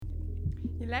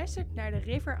Je luistert naar de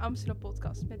River Amsterdam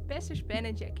podcast met pastors Ben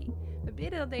en Jackie. We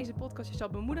bidden dat deze podcast je zal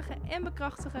bemoedigen en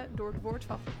bekrachtigen door het woord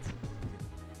van God.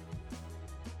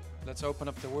 Let's open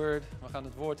up the word. We gaan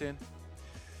het woord in.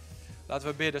 Laten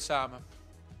we bidden samen.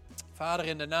 Vader,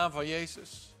 in de naam van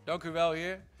Jezus, dank u wel,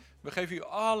 Heer. We geven u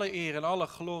alle eer en alle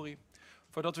glorie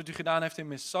voor dat wat u gedaan heeft in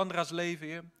Miss Sandra's leven,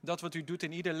 Heer. Dat wat u doet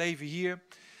in ieder leven hier.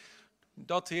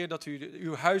 Dat, Heer, dat u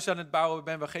uw huis aan het bouwen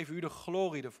bent. We geven u de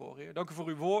glorie ervoor, Heer. Dank u voor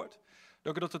uw woord.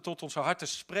 Dank u dat het tot onze harten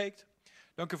spreekt.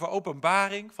 Dank u voor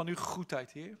openbaring van uw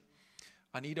goedheid, Heer.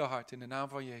 Aan ieder hart, in de naam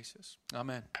van Jezus.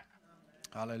 Amen.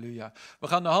 Halleluja. We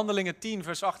gaan naar Handelingen 10,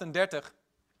 vers 38.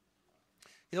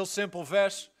 Heel simpel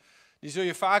vers. Die zul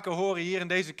je vaker horen hier in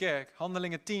deze kerk.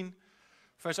 Handelingen 10,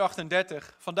 vers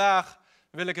 38. Vandaag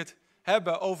wil ik het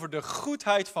hebben over de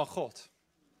goedheid van God.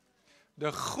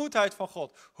 De goedheid van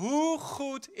God. Hoe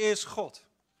goed is God?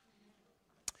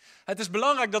 Het is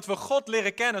belangrijk dat we God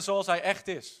leren kennen zoals hij echt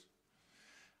is.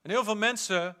 En heel veel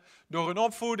mensen, door hun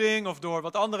opvoeding of door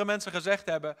wat andere mensen gezegd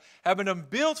hebben, hebben een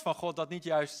beeld van God dat niet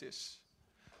juist is.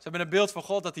 Ze hebben een beeld van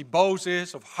God dat hij boos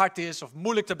is, of hard is, of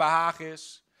moeilijk te behagen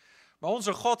is. Maar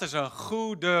onze God is een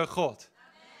goede God.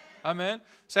 Amen.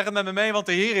 Zeg het met me mee, want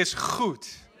de Heer is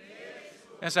goed.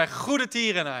 En zijn goede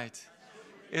tierenheid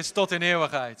is tot in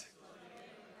eeuwigheid.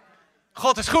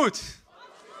 God is goed.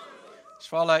 Dus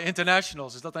voor alle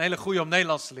internationals is dat een hele goede om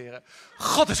Nederlands te leren.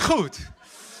 God is goed.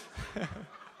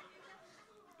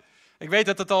 Ik weet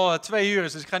dat het al 2 uur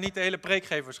is, dus ik ga niet de hele preek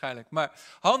geven waarschijnlijk. Maar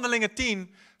Handelingen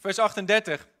 10, vers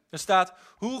 38, er staat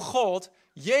hoe God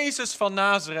Jezus van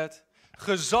Nazareth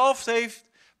gezalfd heeft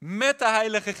met de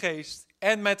Heilige Geest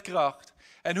en met kracht.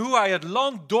 En hoe hij het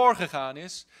land doorgegaan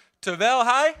is, terwijl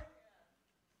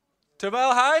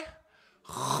hij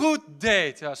goed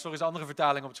deed. Ja, sorry, is een andere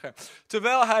vertaling op het scherm.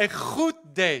 Terwijl hij goed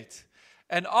deed.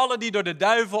 En alle die door de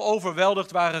duivel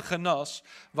overweldigd waren genas.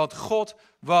 Want God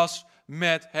was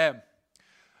met hem.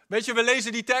 Weet je, we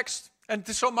lezen die tekst. En het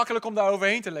is zo makkelijk om daar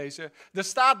overheen te lezen. Er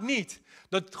staat niet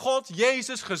dat God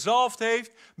Jezus gezalfd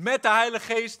heeft met de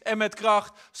Heilige Geest en met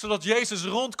kracht. Zodat Jezus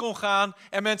rond kon gaan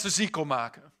en mensen ziek kon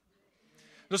maken.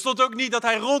 Er stond ook niet dat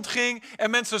hij rondging en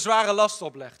mensen zware lasten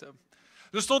oplegde.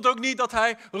 Er stond ook niet dat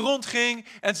hij rondging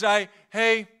en zei,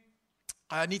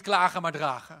 niet klagen maar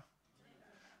dragen.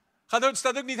 Er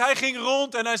staat ook niet, hij ging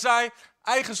rond en hij zei,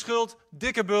 eigen schuld,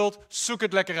 dikke bult, zoek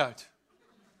het lekker uit.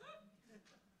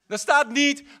 Er staat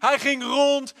niet, hij ging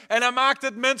rond en hij maakte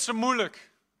het mensen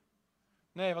moeilijk.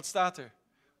 Nee, wat staat er?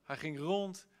 Hij ging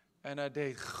rond en hij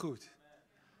deed goed.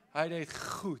 Hij deed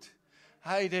goed.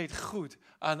 Hij deed goed.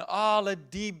 Aan alle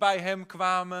die bij hem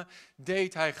kwamen,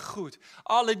 deed hij goed.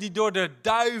 Alle die door de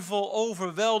duivel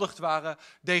overweldigd waren,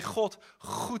 deed God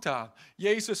goed aan.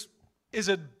 Jezus is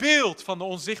het beeld van de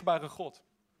onzichtbare God.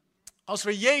 Als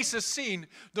we Jezus zien,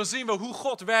 dan zien we hoe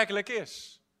God werkelijk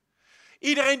is.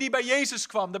 Iedereen die bij Jezus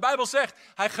kwam, de Bijbel zegt,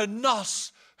 hij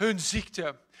genas hun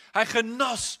ziekte. Hij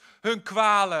genas hun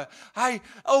kwalen.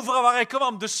 Overal waar hij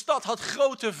kwam, de stad had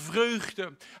grote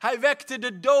vreugde. Hij wekte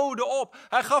de doden op.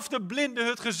 Hij gaf de blinden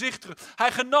het gezicht terug.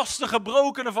 Hij genas de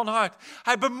gebrokenen van hart.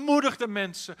 Hij bemoedigde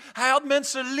mensen. Hij had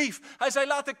mensen lief. Hij zei,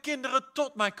 laat de kinderen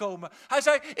tot mij komen. Hij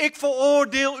zei, ik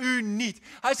veroordeel u niet.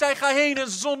 Hij zei, ga heen en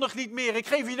zondig niet meer. Ik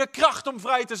geef je de kracht om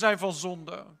vrij te zijn van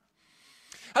zonde.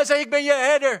 Hij zei, ik ben je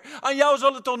herder. Aan jou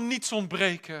zal het om niets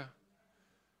ontbreken.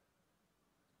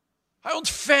 Hij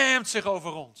ontfermt zich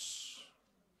over ons.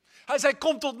 Hij zei,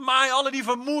 kom tot mij, alle die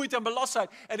vermoeid en belast zijn.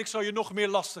 En ik zal je nog meer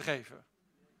lasten geven.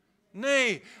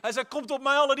 Nee, hij zei, kom tot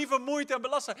mij, alle die vermoeid en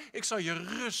belast zijn. Ik zal je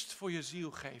rust voor je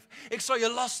ziel geven. Ik zal je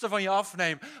lasten van je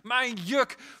afnemen.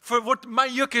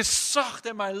 Mijn juk is zacht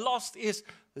en mijn last is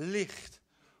licht.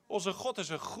 Onze God is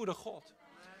een goede God.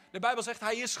 De Bijbel zegt,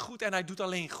 hij is goed en hij doet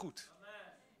alleen goed.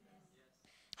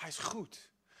 Hij is goed.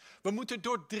 We moeten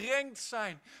doordrenkt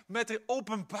zijn met de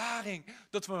openbaring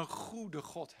dat we een goede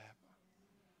God hebben.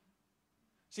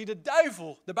 Zie,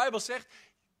 de Bijbel zegt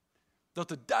dat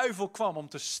de duivel kwam om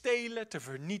te stelen, te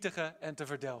vernietigen en te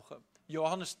verdelgen.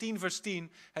 Johannes 10 vers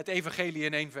 10, het evangelie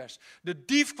in 1 vers. De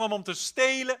dief kwam om te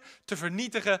stelen, te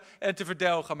vernietigen en te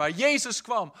verdelgen. Maar Jezus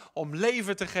kwam om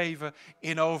leven te geven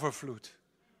in overvloed.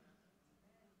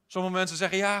 Sommige mensen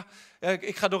zeggen, ja,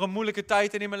 ik ga door een moeilijke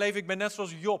tijd in mijn leven. Ik ben net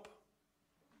zoals Job.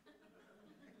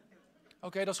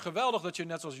 Oké, dat is geweldig dat je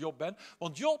net zoals Job bent.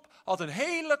 Want Job had een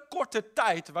hele korte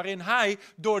tijd waarin hij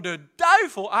door de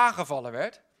duivel aangevallen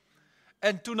werd.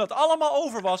 En toen dat allemaal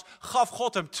over was, gaf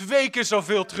God hem 2 keer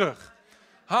zoveel terug.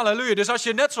 Halleluja. Dus als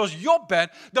je net zoals Job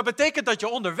bent, dat betekent dat je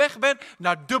onderweg bent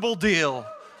naar dubbel deel.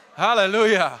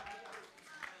 Halleluja.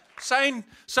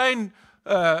 Zijn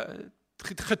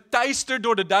geteisterd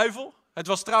door de duivel? Het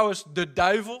was trouwens de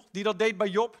duivel die dat deed bij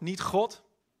Job, niet God.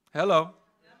 Hallo.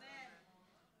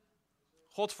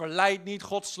 God verleidt niet,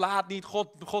 God slaat niet,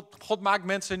 God maakt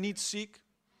mensen niet ziek.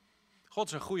 God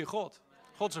is een goede God.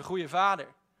 God is een goede vader.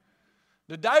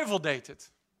 De duivel deed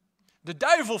het. De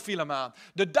duivel viel hem aan.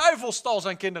 De duivel stal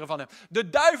zijn kinderen van hem. De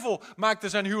duivel maakte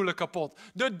zijn huwelijk kapot.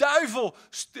 De duivel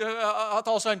had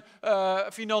al zijn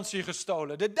financiën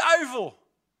gestolen. De duivel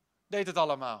deed het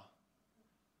allemaal.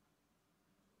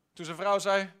 Toen zijn vrouw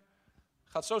zei,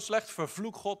 gaat zo slecht,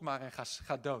 vervloek God maar en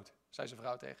ga dood, zei zijn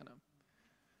vrouw tegen hem.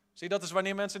 Zie, dat is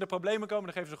wanneer mensen in de problemen komen,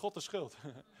 dan geven ze God de schuld.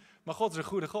 Maar God is een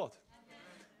goede God.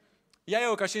 Jij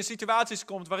ook, als je in situaties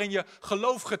komt waarin je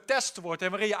geloof getest wordt en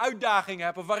waarin je uitdagingen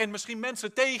hebt, of waarin misschien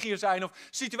mensen tegen je zijn, of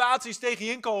situaties tegen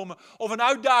je inkomen, of een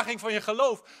uitdaging van je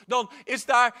geloof, dan is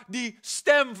daar die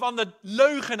stem van de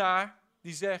leugenaar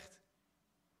die zegt,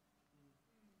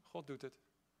 God doet het.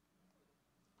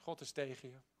 God is tegen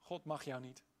je. God mag jou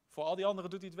niet. Voor al die anderen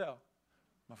doet hij het wel,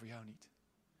 maar voor jou niet.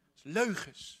 Het is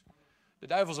leugens. De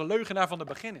duivel is een leugenaar van de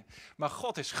beginnen, maar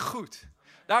God is goed.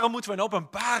 Daarom moeten we een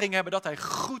openbaring hebben dat hij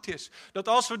goed is. Dat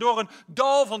als we door een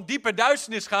dal van diepe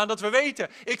duisternis gaan, dat we weten,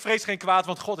 ik vrees geen kwaad,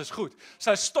 want God is goed.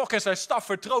 Zijn stok en zijn staf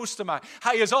vertroosten mij.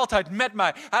 Hij is altijd met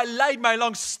mij. Hij leidt mij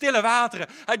langs stille wateren.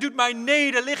 Hij doet mij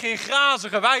nederliggen in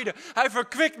grazige weiden. Hij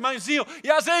verkwikt mijn ziel.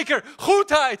 Jazeker,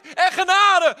 goedheid en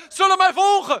genade zullen mij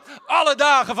volgen. Alle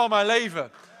dagen van mijn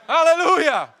leven.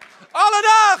 Halleluja. Alle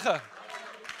dagen.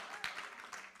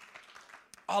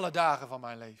 Alle dagen van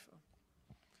mijn leven.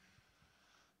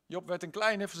 Job werd een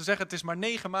klein, even te zeggen, het is maar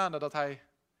 9 maanden dat hij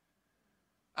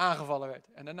aangevallen werd.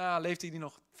 En daarna leefde hij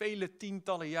nog vele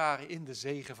tientallen jaren in de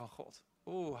zegen van God.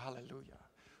 Oh, halleluja.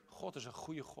 God is een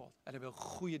goede God en hij wil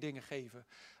goede dingen geven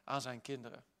aan zijn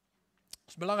kinderen. Het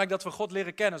is belangrijk dat we God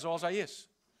leren kennen zoals hij is.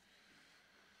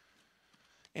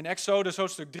 In Exodus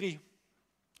hoofdstuk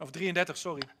 33,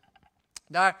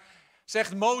 daar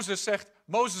zegt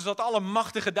Mozes had alle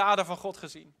machtige daden van God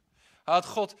gezien. Hij had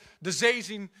God de zee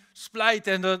zien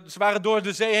splijten en ze waren door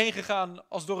de zee heen gegaan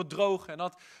als door het droog. En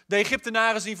had de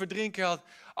Egyptenaren zien verdrinken. Hij had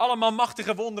allemaal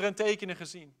machtige wonderen en tekenen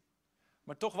gezien.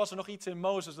 Maar toch was er nog iets in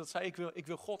Mozes dat zei, ik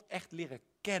wil God echt leren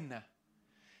kennen.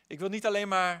 Ik wil niet alleen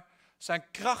maar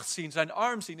zijn kracht zien, zijn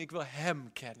arm zien, ik wil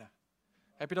hem kennen.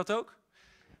 Heb je dat ook?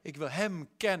 Ik wil hem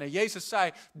kennen. Jezus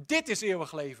zei, dit is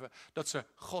eeuwig leven. Dat ze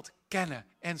God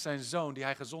kennen en zijn zoon die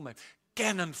hij gezonden heeft.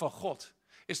 Kennen van God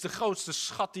is de grootste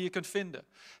schat die je kunt vinden.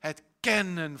 Het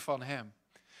kennen van hem.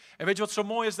 En weet je wat zo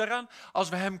mooi is daaraan? Als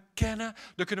we hem kennen,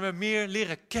 dan kunnen we meer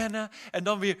leren kennen. En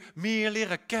dan weer meer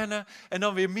leren kennen. En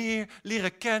dan weer meer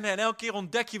leren kennen. En elke keer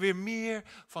ontdek je weer meer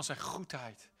van zijn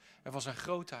goedheid. En van zijn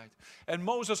grootheid. En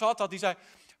Mozes had dat. Die zei,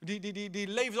 die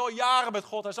leefde al jaren met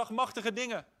God. Hij zag machtige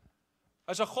dingen.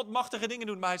 Hij zag God machtige dingen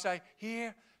doen. Maar hij zei,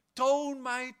 Heer, toon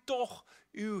mij toch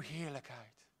uw heerlijkheid.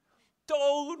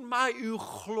 Toon mij uw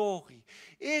glorie.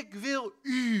 Ik wil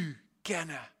u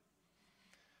kennen.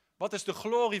 Wat is de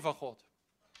glorie van God?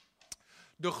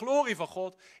 De glorie van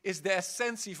God is de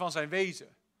essentie van zijn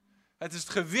wezen. Het is het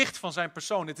gewicht van zijn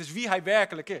persoon. Het is wie hij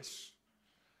werkelijk is.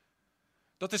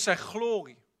 Dat is zijn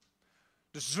glorie.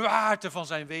 De zwaarte van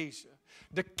zijn wezen.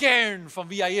 De kern van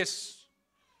wie hij is.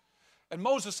 En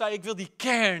Mozes zei, ik wil die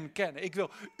kern kennen. Ik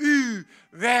wil u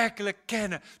werkelijk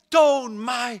kennen. Toon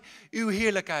mij uw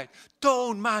heerlijkheid.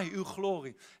 Toon mij uw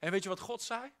glorie. En weet je wat God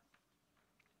zei?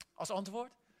 Als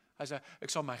antwoord? Hij zei, ik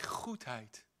zal mijn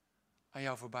goedheid aan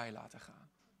jou voorbij laten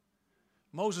gaan.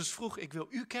 Mozes vroeg, ik wil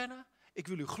u kennen. Ik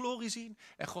wil uw glorie zien.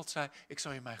 En God zei, ik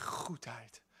zal je mijn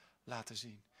goedheid laten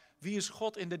zien. Wie is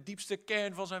God in de diepste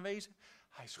kern van zijn wezen?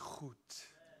 Hij is goed.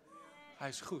 Hij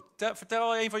is goed.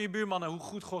 Vertel een van je buurmannen hoe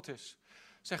goed God is.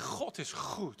 Zeg, God is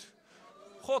goed.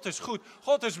 God is goed.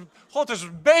 God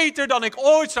is beter dan ik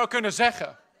ooit zou kunnen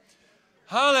zeggen.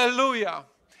 Halleluja.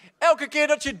 Elke keer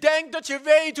dat je denkt dat je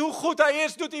weet hoe goed hij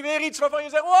is, doet hij weer iets waarvan je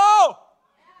zegt, wow.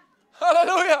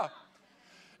 Halleluja.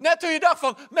 Net toen je dacht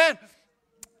van, man,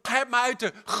 hij heeft me uit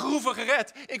de groeven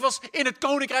gered. Ik was in het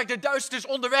koninkrijk der duisternis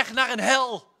onderweg naar een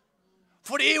hel.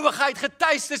 Voor de eeuwigheid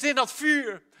geteisterd in dat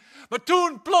vuur. Maar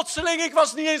toen, plotseling, ik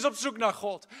was niet eens op zoek naar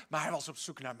God. Maar hij was op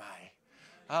zoek naar mij.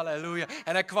 Halleluja.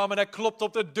 En hij kwam en hij klopte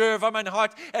op de deur van mijn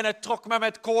hart. En hij trok me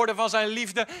met koorden van zijn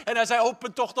liefde. En hij zei,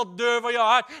 open toch dat deur van je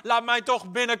hart. Laat mij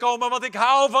toch binnenkomen, want ik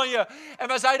hou van je. En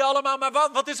wij zeiden allemaal, maar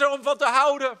wat is er om van te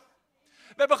houden?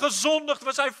 We hebben gezondigd,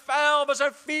 we zijn vuil, we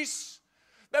zijn vies.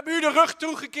 We hebben u de rug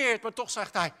toegekeerd. Maar toch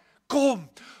zegt hij,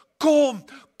 kom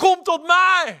tot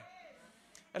mij.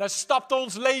 En hij stapte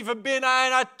ons leven binnen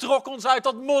en hij trok ons uit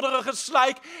dat modderige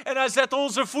slijk. En hij zette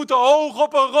onze voeten hoog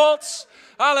op een rots.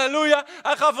 Halleluja.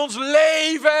 Hij gaf ons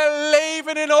leven en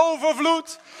leven in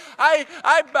overvloed.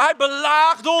 Hij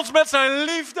belaagde ons met zijn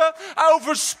liefde. Hij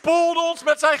overspoelde ons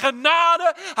met zijn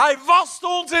genade. Hij waste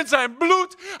ons in zijn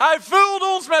bloed. Hij vulde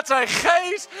ons met zijn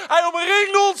geest. Hij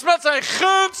omringde ons met zijn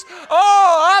gunst.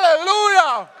 Oh,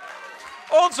 halleluja.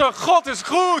 Onze God is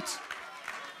goed.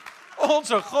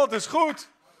 Onze God is goed.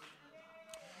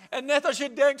 En net als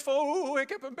je denkt van, ik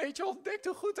heb een beetje ontdekt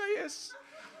hoe goed hij is.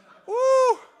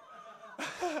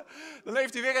 Dan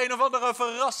heeft hij weer een of andere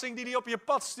verrassing die hij op je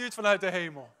pad stuurt vanuit de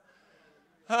hemel.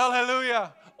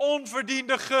 Halleluja.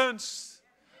 Onverdiende gunst.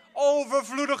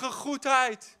 Overvloedige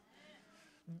goedheid.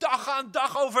 Dag aan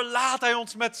dag overlaadt hij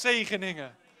ons met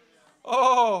zegeningen.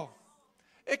 Oh.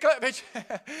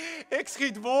 Ik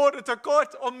schiet woorden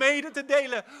tekort om mede te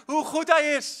delen hoe goed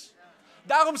hij is.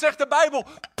 Daarom zegt de Bijbel,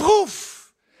 proef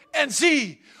en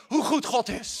zie hoe goed God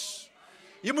is.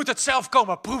 Je moet het zelf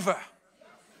komen proeven.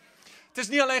 Het is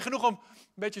niet alleen genoeg om een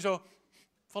beetje zo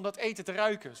van dat eten te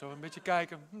ruiken. Zo een beetje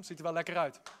kijken, ziet er wel lekker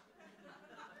uit.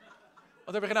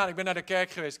 Wat heb je gedaan? Ik ben naar de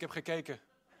kerk geweest, ik heb gekeken.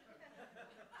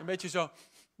 Een beetje zo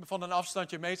van een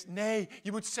afstandje meest. Nee,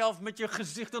 je moet zelf met je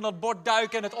gezicht in dat bord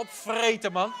duiken en het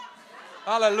opvreten, man.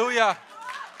 Halleluja.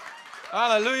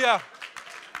 Halleluja.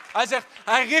 Hij zegt,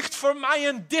 hij richt voor mij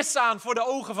een dis aan voor de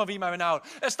ogen van wie mij benauwt.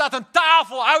 Er staat een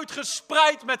tafel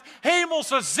uitgespreid met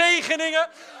hemelse zegeningen.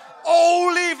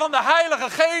 Olie van de Heilige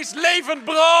Geest, levend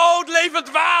brood, levend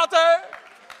water,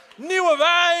 nieuwe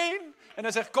wijn. En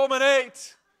hij zegt, kom en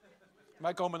eet.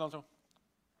 Wij komen dan zo.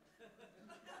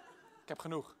 Ik heb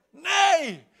genoeg.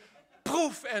 Nee,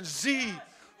 proef en zie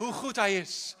hoe goed hij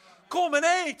is. Kom en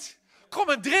eet. Kom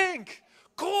en drink.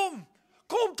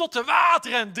 Kom tot de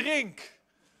water en drink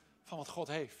van wat God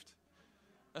heeft.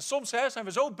 En soms zijn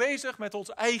we zo bezig met ons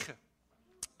eigen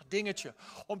dingetje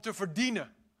om te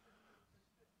verdienen.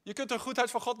 Je kunt de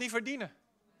goedheid van God niet verdienen.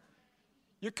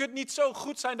 Je kunt niet zo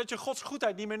goed zijn dat je Gods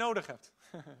goedheid niet meer nodig hebt.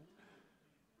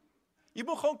 Je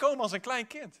moet gewoon komen als een klein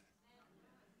kind.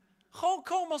 Gewoon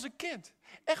komen als een kind.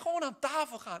 En gewoon aan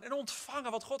tafel gaan en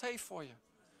ontvangen wat God heeft voor je.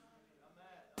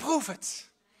 Proef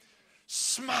het.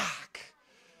 Smaak.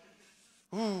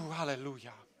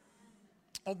 Halleluja.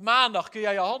 Op maandag kun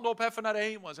jij je handen opheffen naar de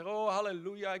hemel en zeggen,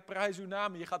 halleluja, ik prijs uw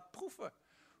naam. En je gaat proeven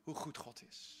hoe goed God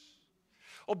is.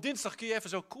 Op dinsdag kun je even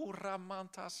zo,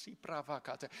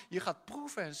 je gaat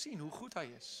proeven en zien hoe goed hij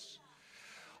is.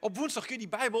 Op woensdag kun je die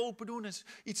Bijbel open doen en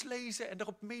iets lezen en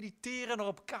erop mediteren en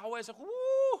erop kauwen en zeggen,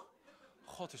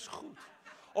 God is goed.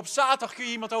 Op zaterdag kun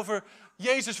je iemand over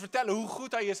Jezus vertellen hoe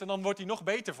goed hij is en dan wordt hij nog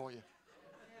beter voor je.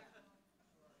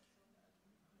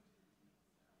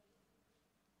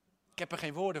 Ik heb er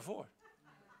geen woorden voor.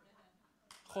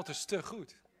 God is te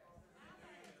goed.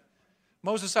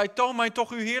 Mozes zei, toon mij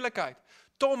toch uw heerlijkheid.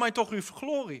 Toon mij toch uw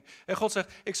glorie. En God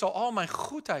zegt, ik zal al mijn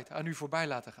goedheid aan u voorbij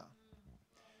laten gaan.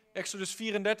 Exodus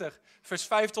 34, vers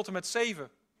 5 tot en met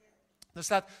 7. Daar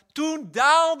staat, toen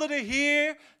daalde de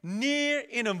Heer neer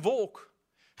in een wolk.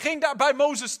 Ging daar bij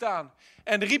Mozes staan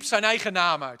en riep zijn eigen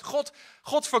naam uit.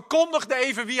 God verkondigde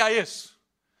even wie hij is.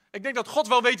 Ik denk dat God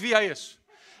wel weet wie hij is.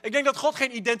 Ik denk dat God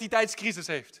geen identiteitscrisis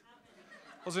heeft.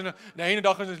 Als de ene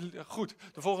dag is het goed,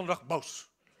 de volgende dag boos.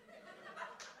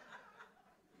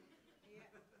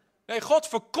 Nee, God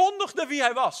verkondigde wie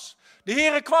hij was. De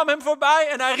Heere kwam hem voorbij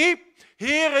en hij riep,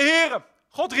 Heere, Heere.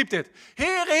 God riep dit.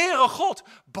 Heere, Heere, God,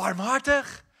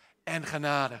 barmhartig en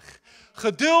genadig.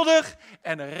 Geduldig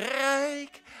en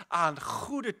rijk aan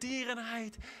goede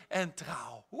tierenheid en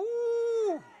trouw.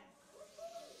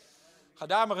 Ga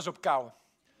daar maar eens op kauwen.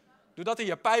 Doe dat in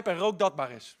je pijp en rook dat maar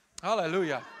eens.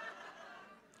 Halleluja.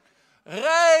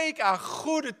 Rijk aan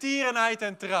goede tierenheid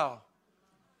en trouw.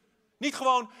 Niet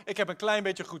gewoon, ik heb een klein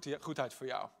beetje goedheid voor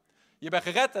jou. Je bent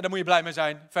gered en daar moet je blij mee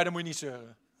zijn. Verder moet je niet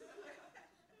zeuren.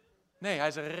 Nee, hij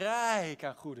is rijk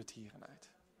aan goede tierenheid.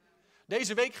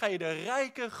 Deze week ga je de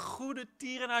rijke, goede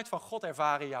tierenheid van God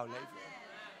ervaren in jouw leven.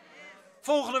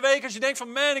 Volgende week, als je denkt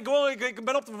van, man, ik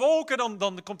ben op de wolken,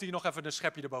 dan komt hier nog even een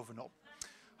schepje erbovenop.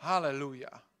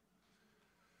 Halleluja.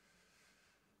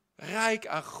 Rijk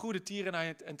aan goede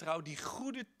tierenheid en trouw. Die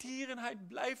goede tierenheid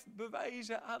blijft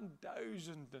bewijzen aan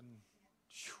duizenden.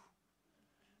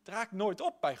 Het raakt nooit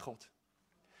op bij God.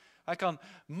 Hij kan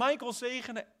Michael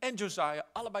zegenen en Josiah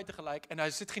allebei tegelijk. En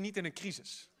hij zit niet in een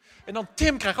crisis. En dan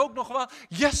Tim krijgt ook nog wel.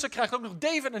 Jesse krijgt ook nog.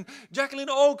 David en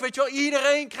Jacqueline ook. Weet je wel,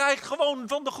 iedereen krijgt gewoon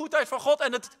van de goedheid van God.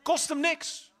 En het kost hem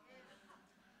niks.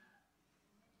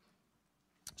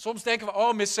 Soms denken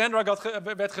we, Miss Sandra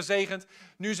werd gezegend.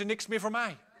 Nu is er niks meer voor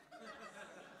mij.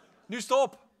 Nu is het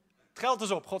op. Het geld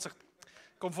is op. God zegt,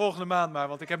 Kom volgende maand maar,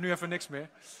 want ik heb nu even niks meer.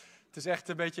 Het is echt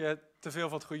een beetje te veel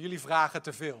van het goede. Jullie vragen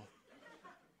te veel.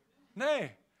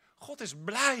 Nee, God is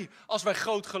blij als wij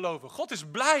groot geloven. God is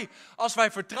blij als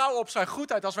wij vertrouwen op zijn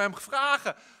goedheid. Als wij hem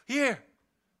vragen, Heer,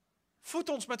 voed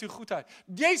ons met uw goedheid.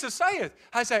 Jezus zei het.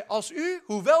 Hij zei, als u,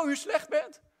 hoewel u slecht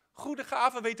bent, goede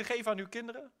gaven weet te geven aan uw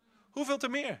kinderen, hoeveel te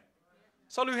meer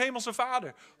zal uw hemelse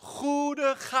Vader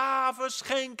goede gaven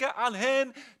schenken aan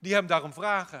hen die hem daarom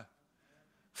vragen.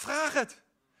 Vraag het.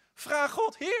 Vraag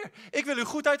God, Heer, ik wil uw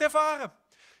goedheid ervaren.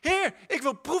 Heer, ik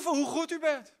wil proeven hoe goed u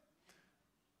bent.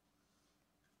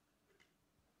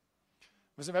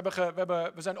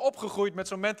 We zijn opgegroeid met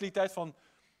zo'n mentaliteit van,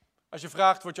 als je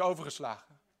vraagt, word je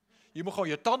overgeslagen. Je moet gewoon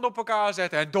je tanden op elkaar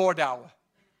zetten en doordouwen.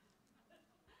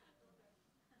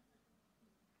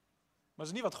 Maar dat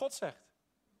is niet wat God zegt.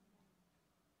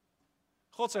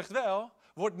 God zegt wel,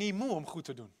 word niet moe om goed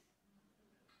te doen.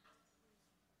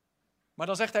 Maar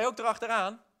dan zegt hij ook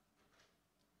erachteraan,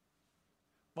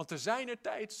 want te zijner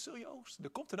tijd zul je oogsten. Er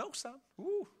komt een oogst aan.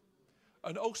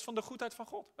 Een oogst van de goedheid van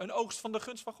God. Een oogst van de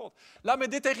gunst van God. Laat me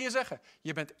dit tegen je zeggen.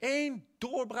 Je bent 1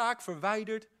 doorbraak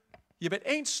verwijderd. Je bent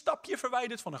 1 stapje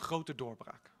verwijderd van een grote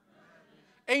doorbraak.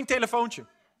 1 telefoontje.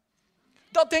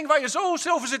 Dat ding waar je zo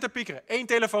over zit te piekeren. 1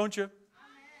 telefoontje.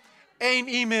 1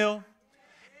 e-mail.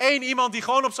 1 iemand die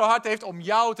gewoon op zijn hart heeft om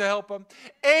jou te helpen.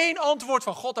 1 antwoord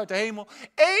van God uit de hemel.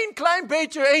 1 klein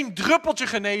beetje, 1 druppeltje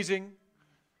genezing.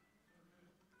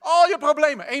 Al je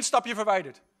problemen. 1 stapje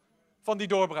verwijderd van die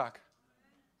doorbraak.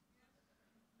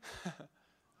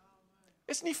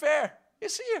 Is niet fair.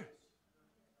 Is hier.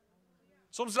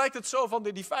 Soms lijkt het zo van,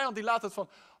 die vijand die laat het van,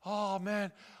 oh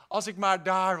man, als ik maar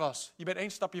daar was. Je bent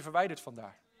 1 stapje verwijderd van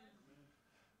daar.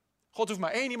 God hoeft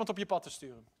maar 1 iemand op je pad te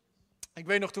sturen. Ik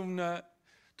weet nog toen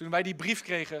wij die brief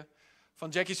kregen van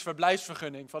Jackie's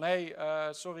verblijfsvergunning. Van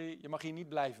sorry, je mag hier niet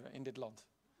blijven in dit land.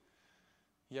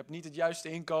 Je hebt niet het juiste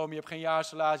inkomen, je hebt geen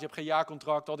jaarsalaris, je hebt geen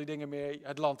jaarcontract, al die dingen meer,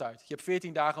 het land uit. Je hebt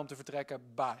 14 dagen om te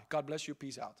vertrekken, bye. God bless you,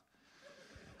 peace out.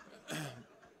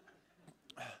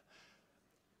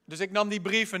 Dus ik nam die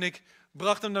brief en ik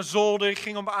bracht hem naar zolder, ik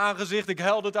ging op mijn aangezicht, ik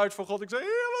huilde het uit voor God. Ik zei,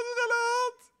 Heer, wat is er aan de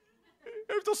hand?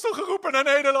 U heeft ons toch geroepen naar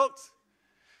Nederland?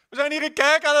 We zijn hier een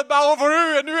kerk aan het bouwen voor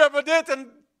u en nu hebben we dit.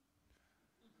 En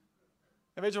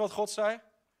weet je wat God zei?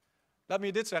 Laat me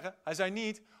je dit zeggen. Hij zei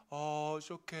niet, oh, is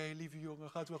oké, lieve jongen,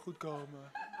 gaat wel goed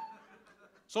komen.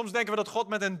 Soms denken we dat God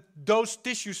met een doos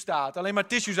tissue staat, alleen maar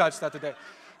tissues uit staat te delen.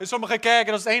 In sommige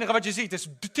kerken, dat is het enige wat je ziet, is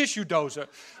tissue-dozen.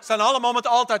 Ze staan allemaal met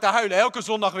altijd te huilen, elke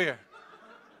zondag weer.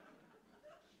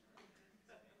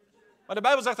 Maar de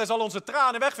Bijbel zegt, hij zal onze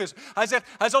tranen wegvissen. Hij zegt,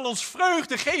 hij zal ons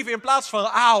vreugde geven in plaats van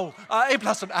in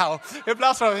plaats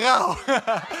van rouw.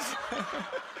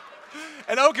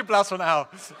 En ook in plaats van auw.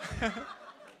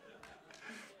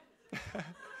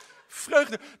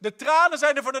 Vreugde. De tranen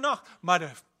zijn er voor de nacht, maar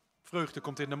de vreugde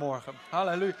komt in de morgen.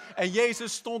 Halleluja. En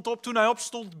Jezus stond op. Toen hij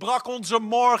opstond, brak onze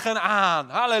morgen aan.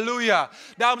 Halleluja.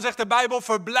 Daarom zegt de Bijbel,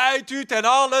 verblijd u ten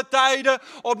alle tijden.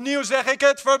 Opnieuw zeg ik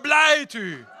het, verblijd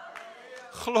u.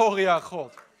 Gloria aan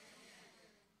God.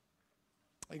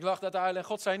 Ik lag daar te huilen en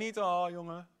God zei niet, oh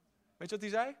jongen. Weet je wat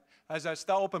hij zei? Hij zei,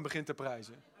 sta op en begin te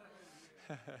prijzen.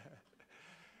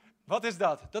 Wat is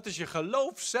dat? Dat is je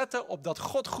geloof zetten op dat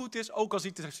God goed is, ook al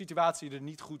ziet de situatie er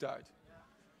niet goed uit.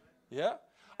 Ja?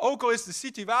 Ook al is de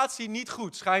situatie niet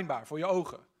goed, schijnbaar, voor je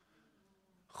ogen.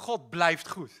 God blijft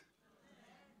goed.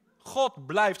 God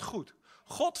blijft goed.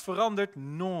 God verandert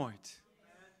nooit.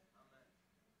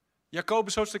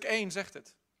 Jacobus hoofdstuk 1 zegt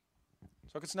het.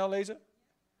 Zal ik het snel lezen?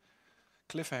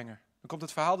 Cliffhanger. Dan komt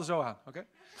het verhaal er zo aan. Okay?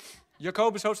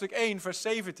 Jacobus hoofdstuk 1 vers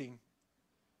 17.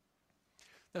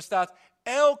 Daar staat,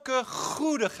 elke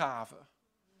goede gave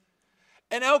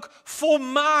en elk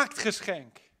volmaakt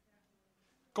geschenk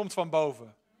komt van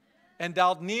boven en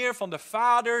daalt neer van de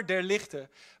Vader der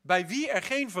lichten, bij wie er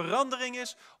geen verandering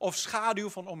is of schaduw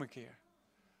van ommekeer.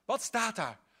 Wat staat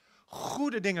daar?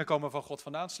 Goede dingen komen van God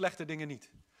vandaan, slechte dingen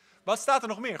niet. Wat staat er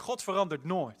nog meer? God verandert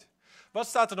nooit. Wat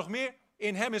staat er nog meer?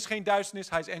 In hem is geen duisternis,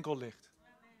 hij is enkel licht.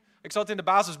 Ik zal het in de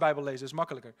basisbijbel lezen, is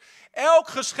makkelijker. Elk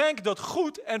geschenk dat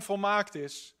goed en volmaakt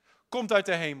is, komt uit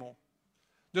de hemel.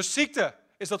 Dus ziekte,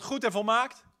 is dat goed en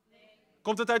volmaakt? Nee.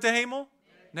 Komt het uit de hemel?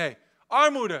 Nee.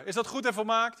 Armoede, is dat goed en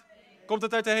volmaakt? Nee. Komt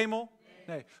het uit de hemel?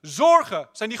 Nee. Zorgen,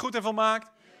 zijn die goed en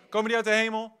volmaakt? Nee. Komen die uit de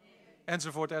hemel? Nee.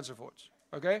 Enzovoort, enzovoort.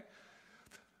 Oké?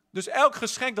 Dus elk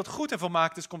geschenk dat goed en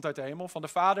volmaakt is, komt uit de hemel, van de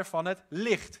Vader van het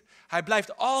licht. Hij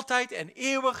blijft altijd en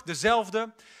eeuwig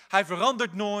dezelfde. Hij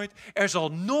verandert nooit. Er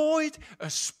zal nooit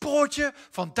een spoortje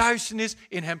van duisternis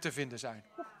in hem te vinden zijn.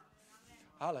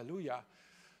 Halleluja.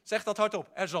 Zeg dat hardop.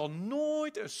 Er zal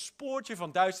nooit een spoortje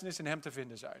van duisternis in hem te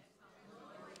vinden zijn.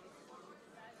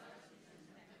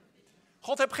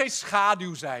 God heeft geen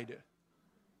schaduwzijde.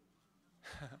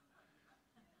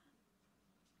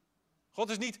 God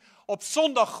is niet op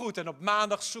zondag goed en op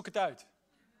maandag zoek het uit.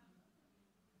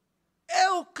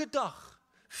 Elke dag,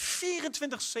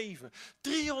 24/7,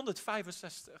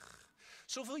 365.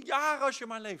 Zoveel jaren als je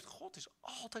maar leeft. God is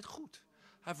altijd goed.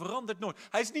 Hij verandert nooit.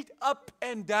 Hij is niet up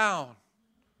en down.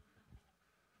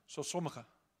 Zoals sommigen.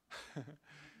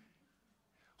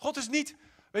 God is niet,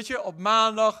 weet je, op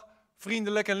maandag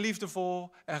vriendelijk en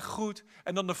liefdevol en goed.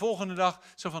 En dan de volgende dag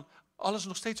zo van, alles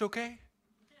nog steeds oké?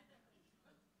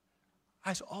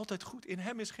 Hij is altijd goed. In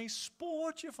hem is geen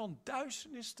spoortje van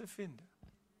duisternis te vinden.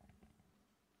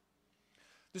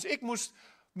 Dus ik moest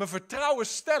mijn vertrouwen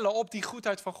stellen op die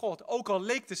goedheid van God. Ook al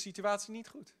leek de situatie niet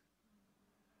goed.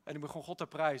 En ik begon God te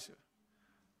prijzen.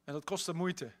 En dat kostte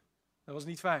moeite. Dat was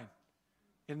niet fijn.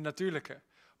 In het natuurlijke.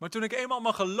 Maar toen ik eenmaal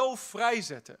mijn geloof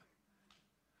vrijzette.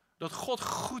 Dat God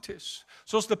goed is.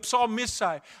 Zoals de psalmist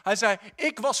zei. Hij zei,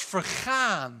 ik was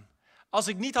vergaan. Als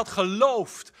ik niet had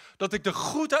geloofd dat ik de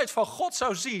goedheid van God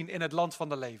zou zien in het land van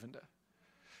de levenden.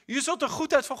 Je zult de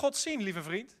goedheid van God zien, lieve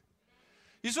vriend.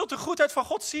 Je zult de goedheid van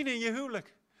God zien in je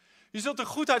huwelijk. Je zult de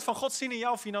goedheid van God zien in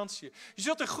jouw financiën. Je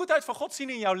zult de goedheid van God zien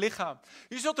in jouw lichaam.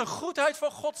 Je zult de goedheid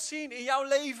van God zien in jouw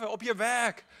leven, op je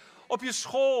werk, op je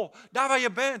school, daar waar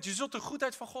je bent. Je zult de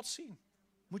goedheid van God zien.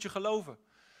 Moet je geloven.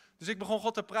 Dus ik begon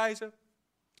God te prijzen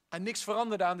en niks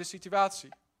veranderde aan de situatie.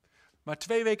 Maar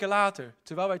 2 weken later,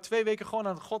 terwijl wij 2 weken gewoon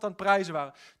aan God aan het prijzen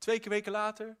waren, 2 weken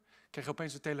later kreeg je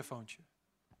opeens een telefoontje.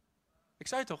 Ik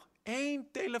zei toch,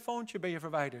 1 telefoontje ben je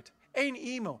verwijderd. 1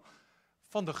 e-mail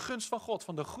van de gunst van God,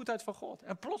 van de goedheid van God.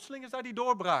 En plotseling is daar die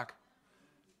doorbraak.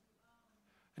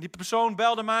 En die persoon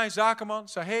belde mij, zakenman,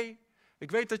 zei, hey,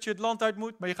 ik weet dat je het land uit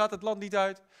moet, maar je gaat het land niet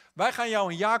uit. Wij gaan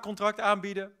jou een jaarcontract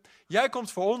aanbieden. Jij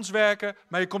komt voor ons werken,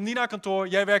 maar je komt niet naar kantoor.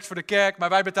 Jij werkt voor de kerk, maar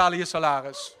wij betalen je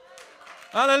salaris.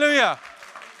 Halleluja.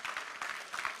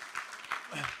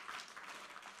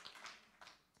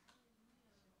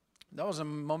 Dat was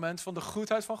een moment van de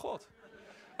goedheid van God.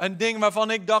 Een ding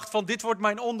waarvan ik dacht van dit wordt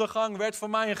mijn ondergang, werd voor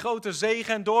mij een grote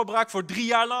zegen en doorbraak voor 3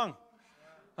 jaar lang.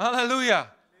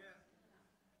 Halleluja.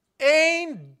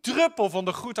 1 druppel van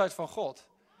de goedheid van God.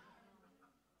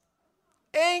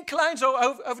 1 klein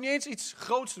zo, hoeft niet eens iets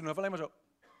groots te doen, of alleen maar zo.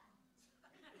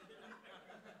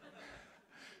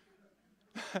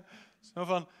 Zo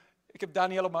van, ik heb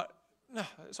Danielle maar, nou,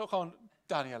 zo gewoon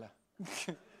Danielle.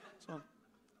 Zo'n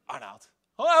Arnoud.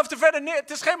 Oh, of te verder, nee, het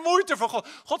is geen moeite voor God.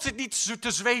 God zit niet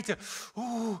te zweten.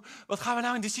 Wat gaan we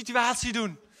nou in die situatie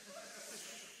doen?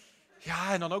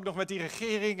 Ja, en dan ook nog met die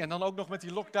regering. En dan ook nog met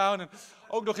die lockdown. En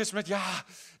ook nog eens met, ja,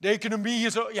 de economie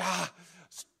en zo. Ja,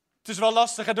 het is wel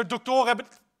lastig. En de doktoren hebben...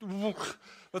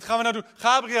 Wat gaan we nou doen?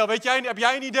 Gabriel, heb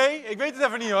jij een idee? Ik weet het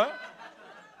even niet hoor.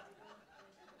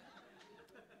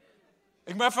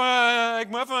 Ik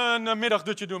moet even een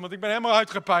middagdutje doen, want ik ben helemaal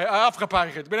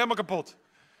afgepeigerd. Ik ben helemaal kapot.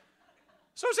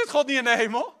 Zo zit God niet in de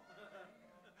hemel.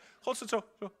 God zit zo.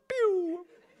 Pieuw,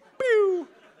 pieuw.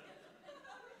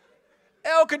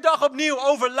 Elke dag opnieuw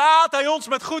overlaat hij ons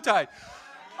met goedheid.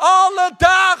 Alle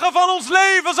dagen van ons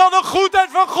leven zal de goedheid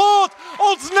van God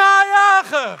ons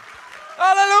najagen.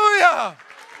 Halleluja.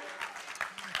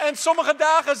 En sommige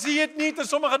dagen zie je het niet. En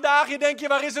sommige dagen denk je,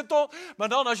 waar is het toch? Maar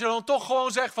dan als je dan toch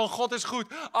gewoon zegt van God is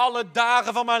goed. Alle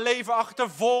dagen van mijn leven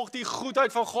achtervolgt die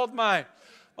goedheid van God mij.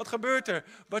 Wat gebeurt er?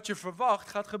 Wat je verwacht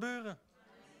gaat gebeuren.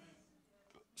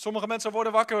 Sommige mensen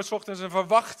worden wakker 's ochtends en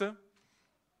verwachten.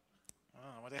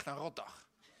 Het wordt echt een rotdag.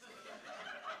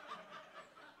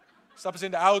 Stappen ze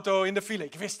in de auto, in de file.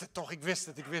 Ik wist het toch, ik wist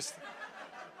het.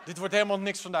 Dit wordt helemaal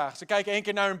niks vandaag. Ze kijken 1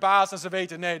 keer naar hun baas en ze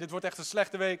weten, nee, dit wordt echt een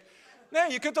slechte week.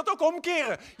 Nee, je kunt dat ook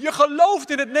omkeren. Je gelooft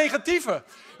in het negatieve.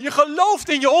 Je gelooft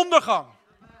in je ondergang.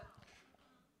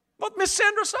 Wat Miss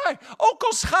Sanders zei. Ook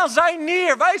al gaan zij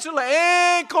neer, wij zullen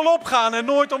enkel opgaan en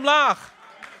nooit omlaag.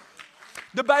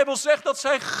 De Bijbel zegt dat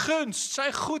zijn gunst,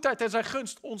 zijn goedheid en zijn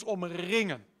gunst ons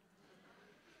omringen.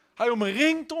 Hij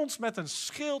omringt ons met een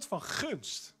schild van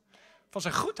gunst. Van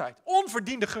zijn goedheid.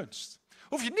 Onverdiende gunst.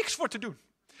 Hoef je niks voor te doen.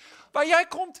 Waar jij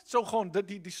komt, zo gewoon,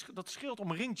 dat schild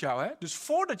omringt jou. Hè? Dus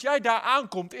voordat jij daar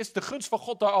aankomt, is de gunst van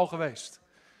God daar al geweest.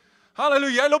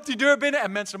 Halleluja, jij loopt die deur binnen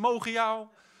en mensen mogen jou.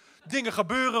 Dingen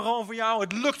gebeuren gewoon voor jou.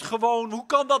 Het lukt gewoon. Hoe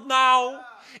kan dat nou?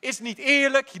 Is niet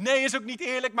eerlijk. Nee, is ook niet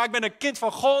eerlijk. Maar ik ben een kind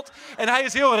van God. En hij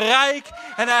is heel rijk.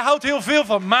 En hij houdt heel veel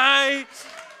van mij.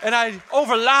 En hij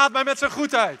overlaat mij met zijn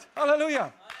goedheid.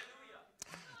 Halleluja.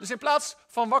 Dus in plaats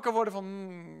van wakker worden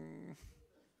van...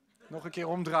 nog een keer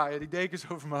omdraaien. Die dekens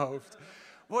over mijn hoofd.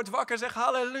 Word wakker, zeg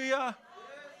halleluja.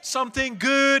 Something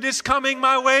good is coming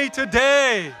my way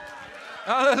today.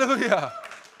 Halleluja.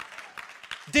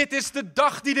 Dit is de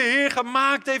dag die de Heer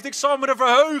gemaakt heeft. Ik zal me er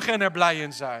verheugen en er blij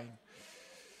in zijn.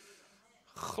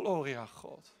 Gloria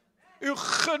God. Uw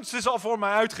gunst is al voor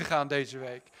mij uitgegaan deze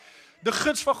week. De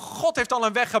gunst van God heeft al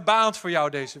een weg gebaand voor jou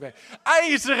deze week.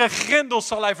 IJzeren grendels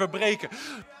zal hij verbreken.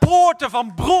 Poorten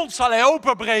van brons zal hij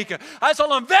openbreken. Hij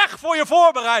zal een weg voor je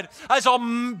voorbereiden. Hij zal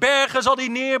bergen zal hij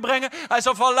neerbrengen. Hij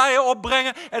zal valleien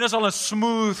opbrengen. En er zal een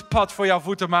smooth pad voor jouw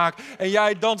voeten maken. En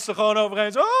jij danst er gewoon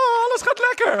overheen. Oh, alles gaat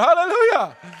lekker.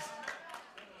 Halleluja.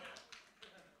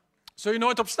 Zul je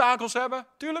nooit obstakels hebben?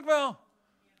 Tuurlijk wel.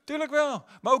 Tuurlijk wel.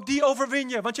 Maar ook die overwin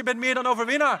je. Want je bent meer dan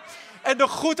overwinnaar. En de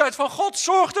goedheid van God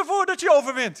zorgt ervoor dat je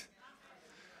overwint.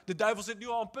 De duivel zit nu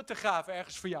al een put te graven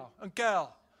ergens voor jou. Een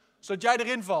kuil. Zodat jij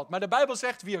erin valt. Maar de Bijbel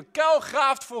zegt, wie een kuil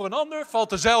graaft voor een ander,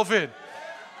 valt er zelf in.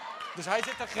 Dus hij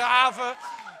zit te graven.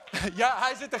 Ja,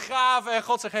 hij zit te graven. En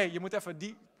God zegt, hey, je moet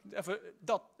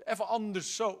even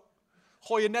anders zo.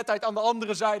 Gooi je net uit aan de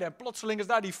andere zijde. En plotseling is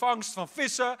daar die vangst van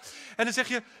vissen. En dan zeg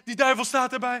je, die duivel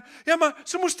staat erbij. Ja, maar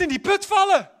ze moest in die put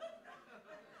vallen.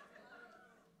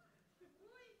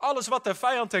 Alles wat de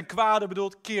vijand ten kwade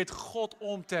bedoelt, keert God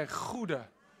om ten goede.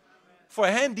 Voor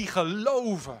hen die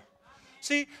geloven.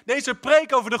 Zie, deze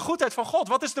preek over de goedheid van God.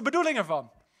 Wat is de bedoeling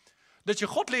ervan? Dat je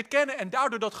God leert kennen en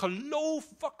daardoor dat geloof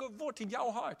wakker wordt in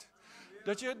jouw hart.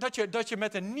 Dat je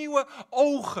met een nieuwe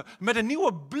ogen, met een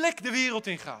nieuwe blik de wereld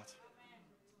ingaat.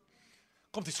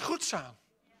 Komt iets goeds aan.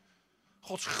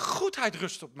 Gods goedheid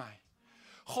rust op mij.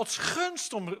 Gods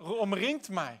gunst omringt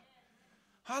mij.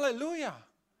 Halleluja.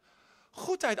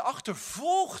 Goedheid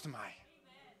achtervolgt mij.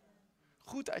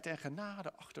 Goedheid en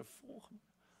genade achtervolgen.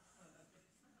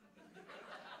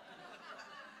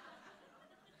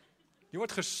 Je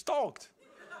wordt gestalkt.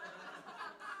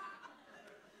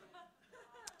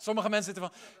 Sommige mensen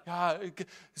zitten van, ja,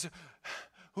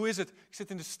 hoe is het? Ik zit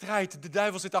in de strijd, de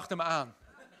duivel zit achter me aan.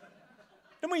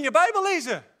 Dan moet je je Bijbel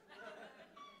lezen.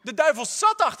 De duivel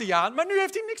zat achter je aan, maar nu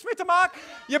heeft hij niks meer te maken.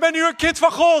 Je bent nu een kind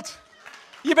van God.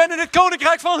 Je bent in het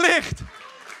koninkrijk van licht.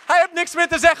 Hij heeft niks meer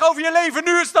te zeggen over je leven.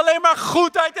 Nu is het alleen maar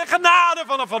goedheid en genade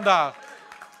vanaf vandaag.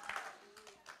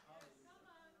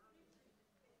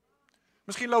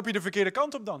 Misschien loop je de verkeerde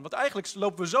kant op dan. Want eigenlijk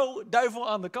lopen we zo, duivel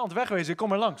aan de kant, wegwezen, ik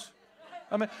kom er langs.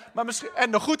 Maar misschien,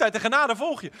 en de goedheid en genade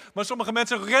volg je. Maar sommige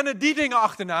mensen rennen die dingen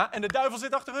achterna en de duivel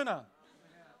zit achter hun aan.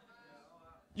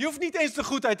 Je hoeft niet eens de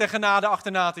goedheid en genade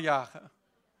achterna te jagen.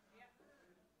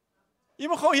 Je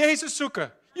moet gewoon Jezus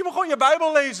zoeken. Je moet gewoon je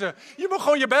Bijbel lezen. Je moet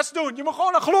gewoon je best doen. Je moet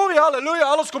gewoon naar glorie, halleluja,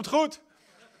 alles komt goed.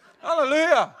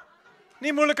 Halleluja.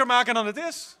 Niet moeilijker maken dan het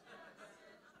is.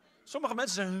 Sommige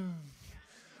mensen zeggen,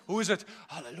 hoe is het?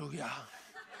 Halleluja.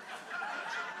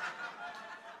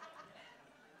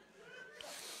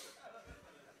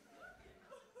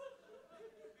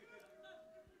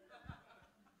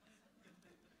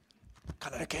 Ga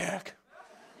naar de kerk.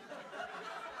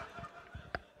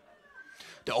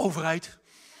 De overheid.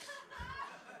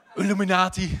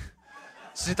 Illuminati.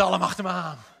 Ze zitten allemaal achter me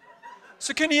aan.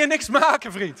 Ze kunnen hier niks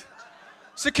maken, vriend.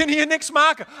 Ze kunnen hier niks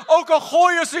maken. Ook al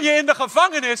gooien ze je in de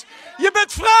gevangenis. Je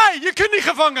bent vrij. Je kunt niet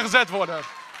gevangen gezet worden.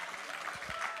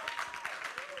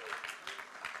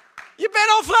 Je bent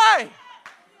al vrij.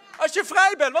 Als je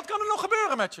vrij bent, wat kan er nog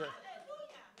gebeuren met je?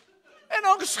 En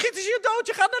dan schieten ze je dood.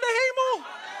 Je gaat naar de hemel.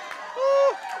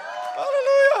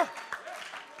 Halleluja.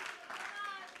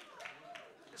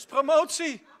 Dat is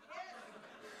promotie.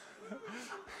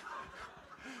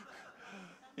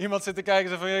 Iemand zit te kijken en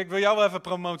zegt van, ik wil jou wel even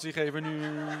promotie geven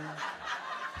nu.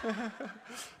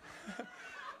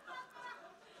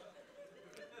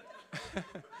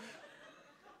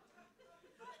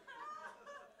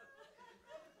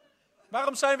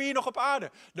 Waarom zijn we hier nog op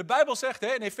aarde? De Bijbel zegt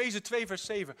in Efeze 2 vers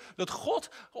 7, dat God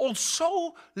ons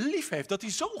zo lief heeft, dat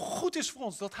hij zo goed is voor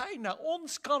ons, dat hij naar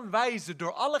ons kan wijzen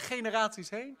door alle generaties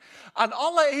heen, aan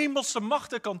alle hemelse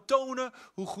machten kan tonen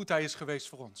hoe goed hij is geweest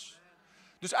voor ons.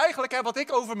 Dus eigenlijk, wat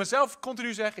ik over mezelf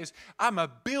continu zeg is, I'm a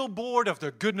billboard of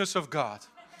the goodness of God.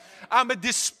 I'm a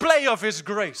display of his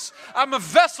grace. I'm a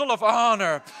vessel of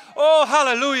honor. Oh,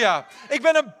 halleluja. Ik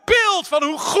ben een beeld van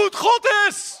hoe goed God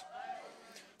is.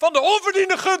 Van de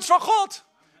onverdiende gunst van God.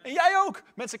 En jij ook.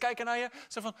 Mensen kijken naar je.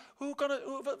 Zeggen van, hoe kan het,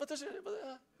 wat is het?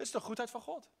 Het is de goedheid van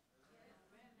God.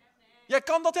 Jij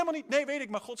kan dat helemaal niet. Nee, weet ik,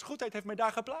 maar Gods goedheid heeft mij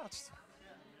daar geplaatst.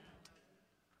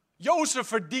 Jozef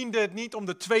verdiende het niet om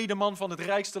de tweede man van het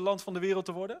rijkste land van de wereld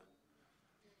te worden.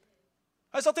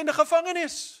 Hij zat in de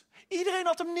gevangenis. Iedereen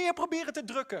had hem neer proberen te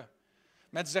drukken.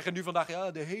 Mensen zeggen nu vandaag,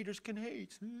 ja, de haters can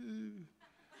hate.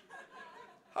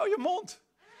 Hou je mond.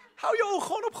 Hou je ogen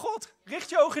gewoon op God. Richt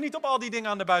je ogen niet op al die dingen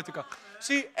aan de buitenkant.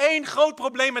 Zie, één groot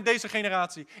probleem met deze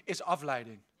generatie is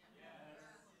afleiding.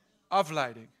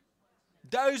 Afleiding.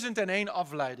 1001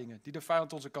 afleidingen die de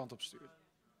vijand onze kant op stuurt.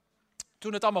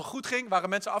 Toen het allemaal goed ging, waren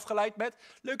mensen afgeleid met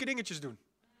leuke dingetjes doen.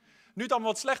 Nu het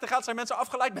allemaal wat slechter gaat, zijn mensen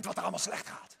afgeleid met wat er allemaal slecht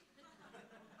gaat.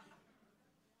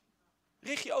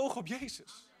 Richt je ogen op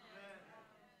Jezus.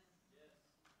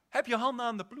 Heb je handen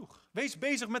aan de ploeg. Wees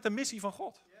bezig met de missie van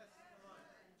God.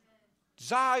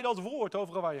 Zaai dat woord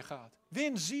overal waar je gaat.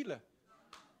 Win zielen.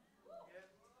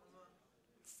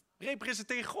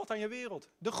 Representeer God aan je wereld.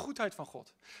 De goedheid van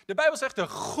God. De Bijbel zegt de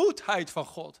goedheid van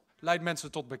God leidt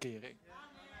mensen tot bekering.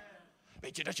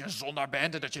 Weet je dat je een zondaar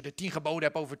bent en dat je de 10 geboden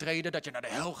hebt overtreden, dat je naar de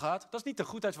hel gaat? Dat is niet de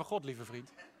goedheid van God, lieve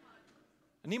vriend.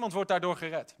 Niemand wordt daardoor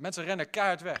gered. Mensen rennen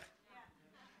keihard weg.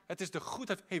 Het is de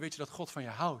goedheid. Hey, weet je dat God van je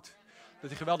houdt? Dat hij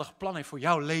een geweldig plan heeft voor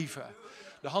jouw leven.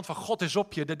 De hand van God is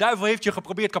op je. De duivel heeft je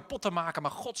geprobeerd kapot te maken,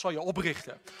 maar God zal je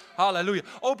oprichten. Halleluja.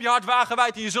 Open je hart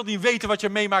wagenwijd en je zult niet weten wat je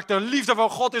meemaakt. De liefde van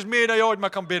God is meer dan je ooit maar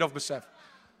kan bidden of beseffen.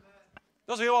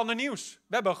 Dat is heel ander nieuws.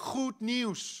 We hebben goed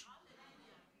nieuws.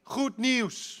 Goed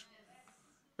nieuws.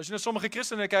 Als je naar sommige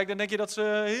christenen kijkt, dan denk je dat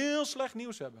ze heel slecht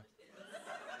nieuws hebben.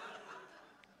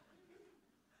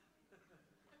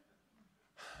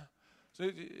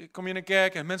 Kom je in een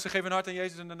kerk en mensen geven hun hart aan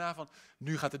Jezus en daarna van,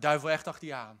 nu gaat de duivel echt achter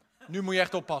je aan. Nu moet je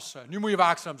echt oppassen. Nu moet je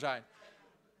waakzaam zijn.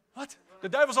 Wat? De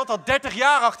duivel zat al 30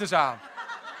 jaar achter ze aan.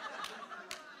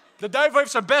 De duivel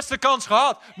heeft zijn beste kans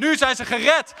gehad. Nu zijn ze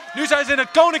gered. Nu zijn ze in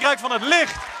het koninkrijk van het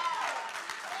licht.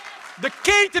 De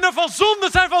ketenen van zonde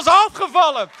zijn van ze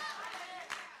afgevallen.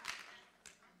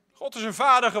 God is hun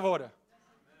vader geworden.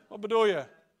 Wat bedoel je?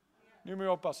 Nu moet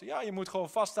je oppassen. Ja, je moet gewoon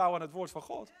vasthouden aan het woord van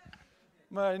God.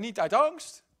 Maar niet uit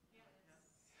angst.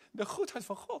 De goedheid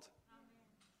van God.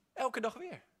 Elke dag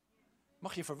weer.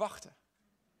 Mag je verwachten.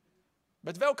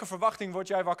 Met welke verwachting word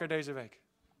jij wakker deze week?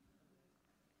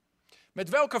 Met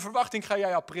welke verwachting ga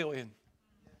jij april in?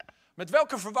 Met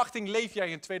welke verwachting leef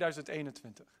jij in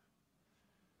 2021?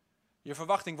 Je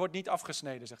verwachting wordt niet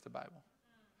afgesneden, zegt de Bijbel.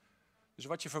 Dus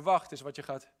wat je verwacht is wat je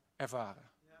gaat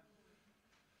ervaren.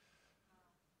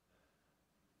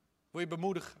 Wil je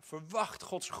bemoedigen? Verwacht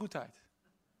Gods goedheid.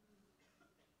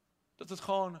 Dat het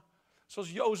gewoon,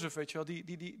 zoals Jozef, weet je wel,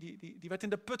 die werd in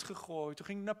de put gegooid. Toen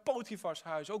ging hij naar Potifars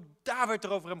huis. Ook daar werd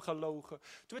er over hem gelogen.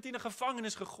 Toen werd hij in de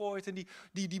gevangenis gegooid. En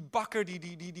die bakker,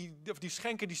 die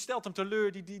schenker, die stelt hem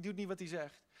teleur. Die doet niet wat hij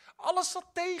zegt. Alles zat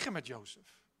tegen met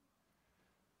Jozef.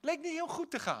 Leek niet heel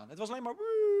goed te gaan. Het was alleen maar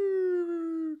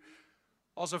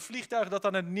als een vliegtuig dat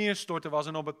aan het neerstorten was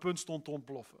en op het punt stond te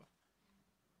ontploffen.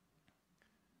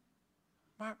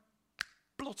 Maar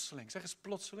plotseling, zeg eens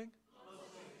plotseling.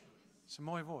 Dat is een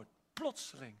mooi woord.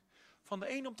 Plotseling. Van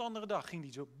de een op de andere dag ging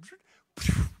hij zo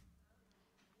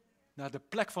naar de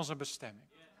plek van zijn bestemming.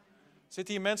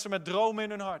 Zitten hier mensen met dromen in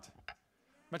hun hart.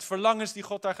 Met verlangens die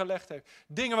God daar gelegd heeft.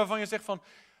 Dingen waarvan je zegt van,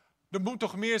 er moet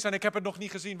toch meer zijn, ik heb het nog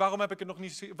niet gezien. Waarom heb ik het nog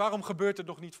niet gezien? Waarom gebeurt het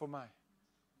nog niet voor mij?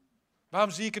 Waarom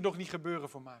zie ik het nog niet gebeuren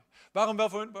voor mij? Waarom wel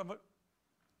voor hun?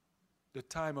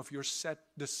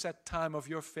 The set time of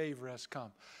your favor has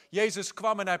come. Jezus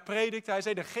kwam en hij predikte. Hij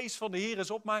zei, de geest van de Heer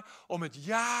is op mij om het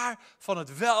jaar van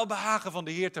het welbehagen van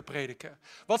de Heer te prediken.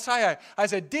 Wat zei hij? Hij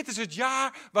zei, dit is het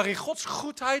jaar waarin Gods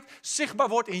goedheid zichtbaar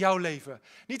wordt in jouw leven.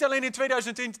 Niet alleen in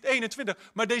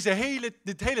 2021, maar dit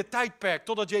hele tijdperk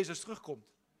totdat Jezus terugkomt.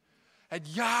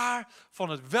 Het jaar van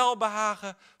het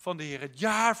welbehagen van de Heer. Het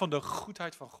jaar van de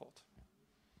goedheid van God.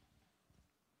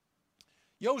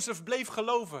 Jozef bleef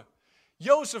geloven.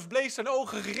 Jozef bleef zijn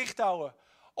ogen gericht houden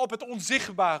op het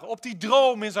onzichtbare, op die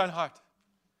droom in zijn hart.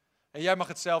 En jij mag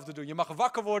hetzelfde doen. Je mag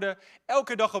wakker worden,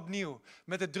 elke dag opnieuw,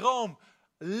 met de droom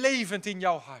levend in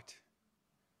jouw hart.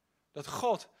 Dat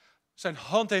God zijn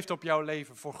hand heeft op jouw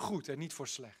leven voor goed en niet voor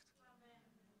slecht.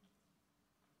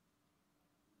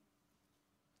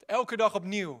 Elke dag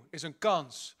opnieuw is een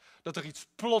kans dat er iets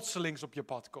plotselings op je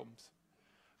pad komt.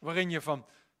 Waarin je van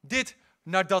dit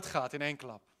naar dat gaat in één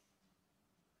klap.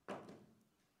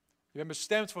 Je bent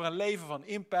bestemd voor een leven van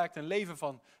impact, een leven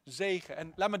van zegen.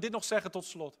 En laat me dit nog zeggen tot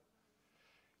slot.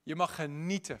 Je mag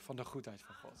genieten van de goedheid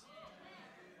van God.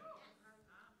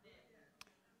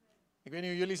 Ik weet niet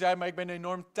hoe jullie zijn, maar ik ben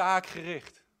enorm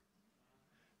taakgericht.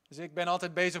 Dus ik ben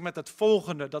altijd bezig met het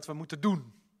volgende dat we moeten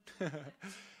doen.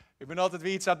 Ik ben altijd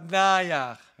weer iets aan het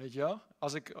najagen, weet je wel?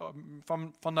 Als ik,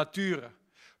 van nature.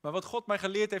 Maar wat God mij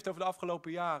geleerd heeft over de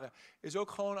afgelopen jaren, is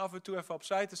ook gewoon af en toe even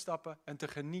opzij te stappen en te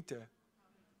genieten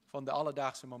van de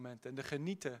alledaagse momenten. En te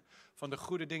genieten van de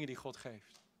goede dingen die God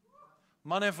geeft.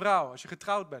 Man en vrouw, als je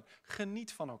getrouwd bent,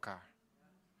 geniet van elkaar.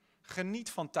 Geniet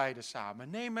van tijden samen.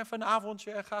 Neem even een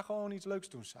avondje en ga gewoon iets leuks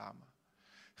doen samen.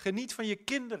 Geniet van je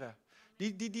kinderen.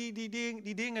 Die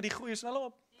dingen die groeien snel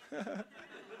op.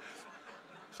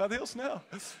 Gaat heel snel.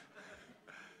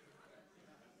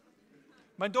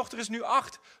 Mijn dochter is nu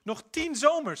 8. Nog 10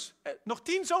 zomers. Nog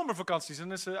 10 zomervakanties en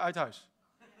dan is ze uit huis.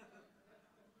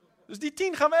 Dus die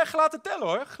 10 gaan we echt laten tellen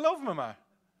hoor. Geloof me maar.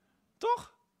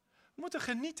 Toch? We moeten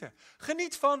genieten.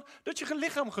 Geniet van dat je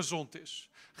lichaam gezond is.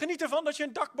 Geniet ervan dat je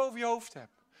een dak boven je hoofd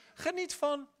hebt. Geniet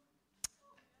van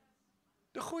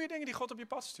de goede dingen die God op je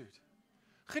pad stuurt.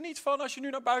 Geniet van als je nu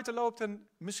naar buiten loopt en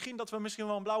dat we misschien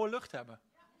wel een blauwe lucht hebben.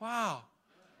 Wauw.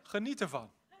 Geniet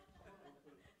ervan.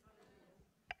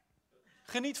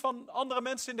 Geniet van andere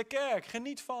mensen in de kerk.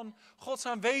 Geniet van Gods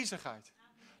aanwezigheid.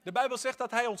 De Bijbel zegt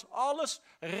dat hij ons alles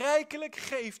rijkelijk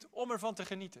geeft om ervan te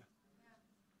genieten.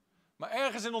 Maar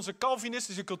ergens in onze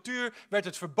Calvinistische cultuur werd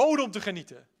het verboden om te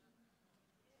genieten.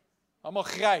 Allemaal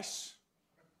grijs.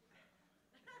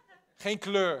 Geen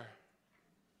kleur.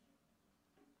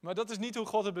 Maar dat is niet hoe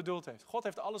God het bedoeld heeft. God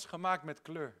heeft alles gemaakt met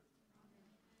kleur.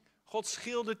 God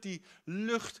schildert die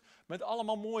lucht met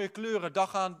allemaal mooie kleuren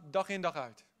dag in dag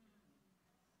uit.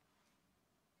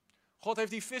 God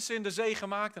heeft die vissen in de zee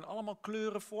gemaakt en allemaal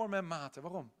kleuren, vormen en maten.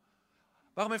 Waarom?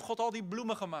 Waarom heeft God al die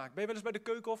bloemen gemaakt? Ben je wel eens bij de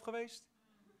Keukenhof geweest?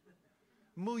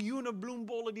 Miljoenen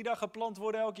bloembollen die daar geplant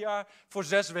worden elk jaar voor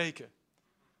 6 weken.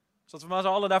 Zodat we maar z'n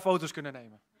allen daar foto's kunnen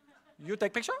nemen. You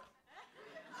take picture?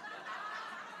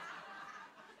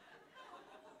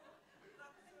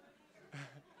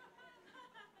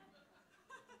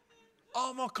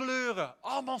 Allemaal kleuren,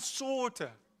 allemaal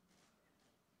soorten.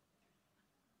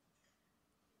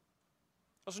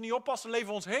 Als we niet oppassen, leven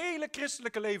we ons hele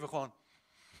christelijke leven gewoon.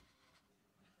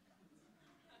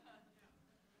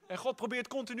 En God probeert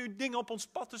continu dingen op ons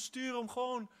pad te sturen om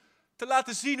gewoon te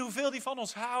laten zien hoeveel hij van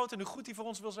ons houdt en hoe goed hij voor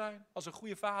ons wil zijn. Als een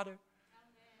goede vader.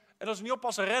 En als we niet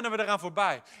oppassen, rennen we eraan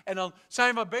voorbij. En dan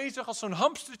zijn we bezig als zo'n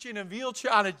hamstertje in een wieltje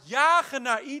aan het jagen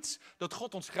naar iets dat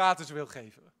God ons gratis wil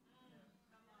geven.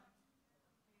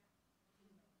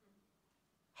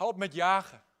 Hou op met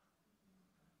jagen.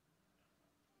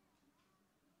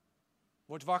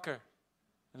 Word wakker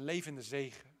en leef in de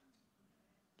zegen.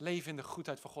 Leef in de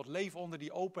goedheid van God. Leef onder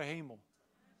die open hemel.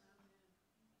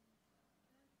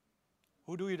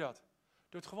 Hoe doe je dat?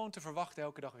 Door het gewoon te verwachten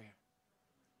elke dag weer.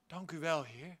 Dank u wel,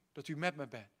 Heer, dat u met me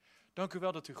bent. Dank u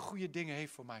wel dat u goede dingen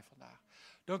heeft voor mij vandaag.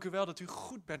 Dank u wel dat u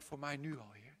goed bent voor mij nu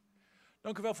al, Heer.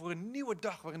 Dank u wel voor een nieuwe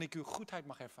dag waarin ik uw goedheid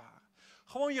mag ervaren.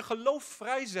 Gewoon je geloof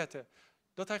vrijzetten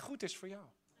dat hij goed is voor jou.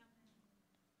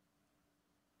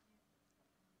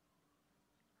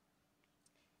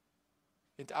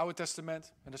 In het Oude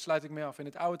Testament, en daar sluit ik mee af, in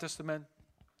het Oude Testament,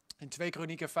 in 2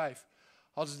 Kronieken 5,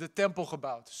 hadden ze de tempel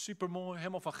gebouwd. Supermooi,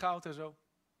 helemaal van goud en zo.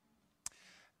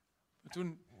 En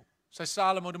toen zei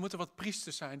Salomo, er moeten wat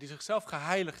priesters zijn die zichzelf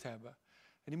geheiligd hebben.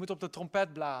 En die moeten op de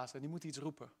trompet blazen en die moeten iets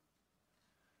roepen.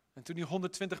 En toen die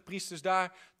 120 priesters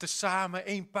daar tezamen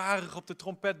eenparig op de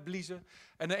trompet bliezen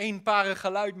en een eenparig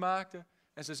geluid maakten.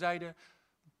 En ze zeiden,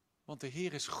 want de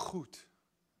Heer is goed.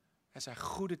 En zijn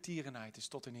goede tierenheid is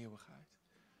tot in eeuwigheid.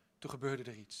 Toen gebeurde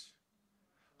er iets.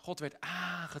 God werd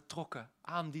aangetrokken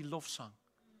aan die lofzang.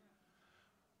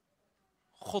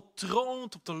 God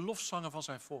troont op de lofzangen van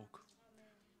zijn volk.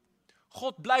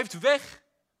 God blijft weg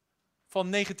van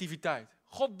negativiteit.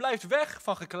 God blijft weg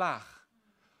van geklaag.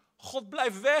 God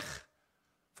blijft weg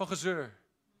van gezeur.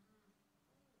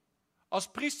 Als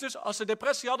priesters, als ze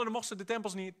depressie hadden, dan mochten ze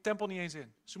de tempel niet eens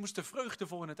in. Ze moesten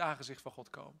vreugdevol in het aangezicht van God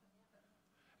komen.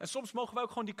 En soms mogen wij ook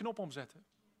gewoon die knop omzetten.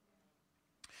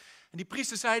 En die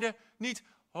priesters zeiden niet,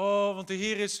 oh, want de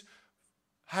Heer is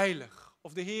heilig.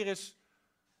 Of de Heer is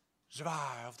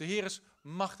zwaar. Of de Heer is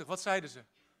machtig. Wat zeiden ze?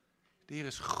 De Heer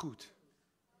is goed.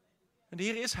 En de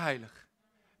Heer is heilig.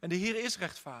 En de Heer is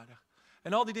rechtvaardig.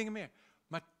 En al die dingen meer.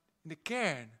 Maar in de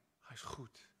kern, hij is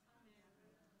goed.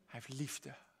 Hij heeft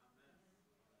liefde.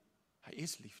 Hij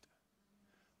is liefde.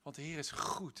 Want de Heer is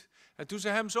goed. En toen ze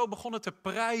hem zo begonnen te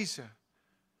prijzen.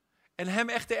 En hem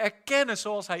echt te erkennen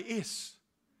zoals hij is.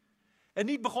 En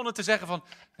niet begonnen te zeggen van,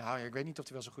 nou ik weet niet of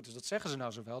hij wel zo goed is. Dat zeggen ze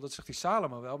nou zo wel. Dat zegt die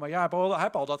Salomo wel. Maar ja, hij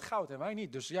heeft al dat goud en wij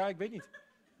niet. Dus ja, ik weet niet.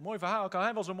 Mooi verhaal, kan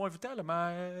hij wel zo mooi vertellen.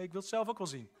 Maar ik wil het zelf ook wel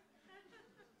zien.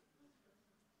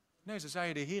 Nee, ze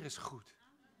zeiden, de Heer is goed.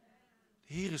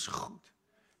 De Heer is goed.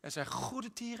 En zijn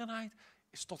goede tierenheid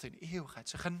is tot in eeuwigheid.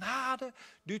 Zijn genade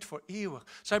duurt voor eeuwig.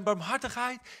 Zijn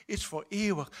barmhartigheid is voor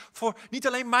eeuwig. Voor niet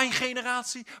alleen mijn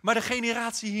generatie, maar de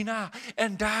generatie hierna.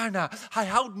 En daarna. Hij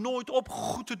houdt nooit op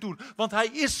goed te doen. Want hij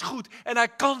is goed. En hij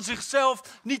kan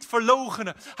zichzelf niet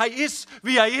verloochenen. Hij is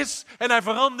wie hij is. En hij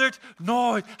verandert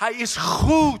nooit. Hij is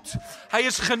goed. Hij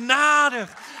is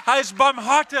genadig. Hij is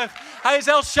barmhartig. Hij is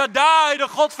El Shaddai, de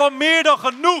God van meer dan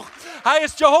genoeg. Hij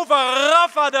is Jehovah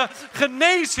Rapha, de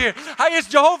geneesheer. Hij is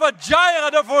Jehovah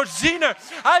Jireh, de voorziener.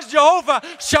 Hij is Jehovah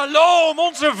Shalom,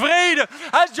 onze vrede.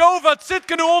 Hij is Jehovah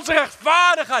Tzidkenu, onze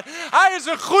rechtvaardigheid. Hij is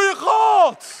een goede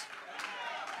God.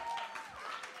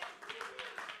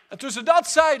 En toen ze dat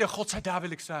zeiden, God zei, daar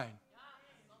wil ik zijn.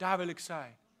 Daar wil ik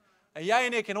zijn. En jij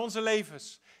en ik in onze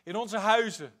levens, in onze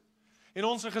huizen, in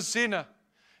onze gezinnen,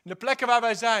 in de plekken waar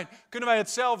wij zijn, kunnen wij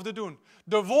hetzelfde doen.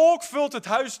 De wolk vult het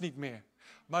huis niet meer,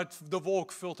 maar de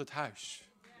wolk vult het huis.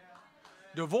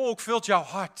 De wolk vult jouw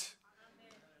hart.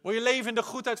 Wil je leven in de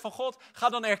goedheid van God? Ga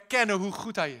dan erkennen hoe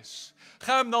goed Hij is.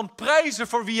 Ga Hem dan prijzen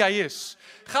voor wie Hij is.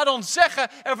 Ga dan zeggen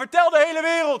en vertel de hele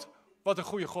wereld wat een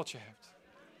goede God je hebt.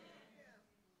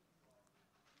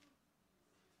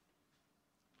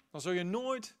 Dan zul je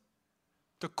nooit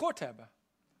tekort hebben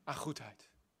aan goedheid.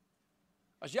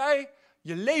 Als jij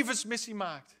je levensmissie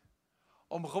maakt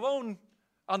om gewoon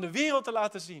aan de wereld te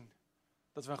laten zien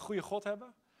dat we een goede God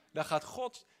hebben, dan gaat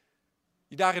God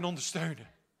je daarin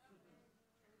ondersteunen.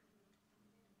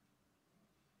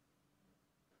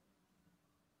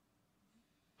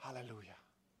 Halleluja.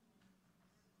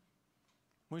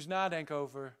 Moet je eens nadenken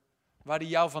over waar Hij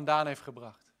jou vandaan heeft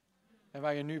gebracht en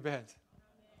waar je nu bent.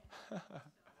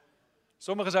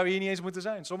 Sommigen zouden hier niet eens moeten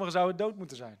zijn. Sommigen zouden dood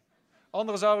moeten zijn.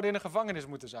 Anderen zouden in een gevangenis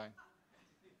moeten zijn.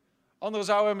 Anderen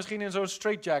zouden misschien in zo'n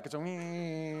straitjacket.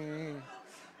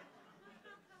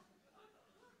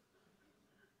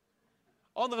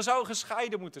 Anderen zouden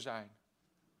gescheiden moeten zijn.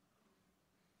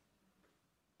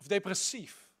 Of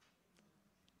depressief.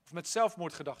 Of met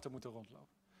zelfmoordgedachten moeten rondlopen.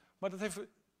 Maar zo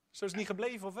is het niet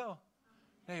gebleven, of wel?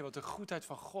 Nee, want de goedheid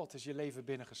van God is je leven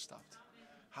binnengestapt.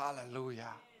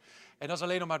 Halleluja. En dat is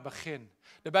alleen nog maar het begin.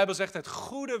 De Bijbel zegt, het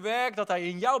goede werk dat Hij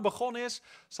in jou begonnen is,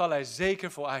 zal Hij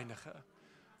zeker voleindigen.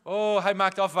 Oh, Hij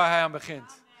maakt af waar Hij aan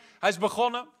begint. Hij is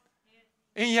begonnen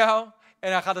in jou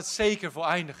en Hij gaat het zeker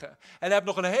voleindigen. En Hij heeft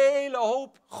nog een hele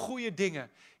hoop goede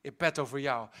dingen in petto voor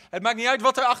jou. Het maakt niet uit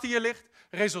wat er achter je ligt.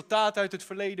 Resultaten uit het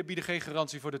verleden bieden geen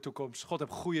garantie voor de toekomst. God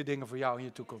heeft goede dingen voor jou in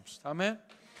je toekomst. Amen.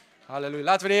 Halleluja.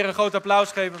 Laten we de Heer een groot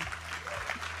applaus geven.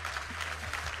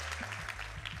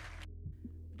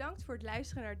 Bedankt voor het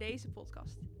luisteren naar deze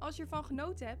podcast. Als je ervan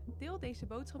genoten hebt, deel deze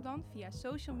boodschap dan via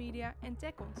social media en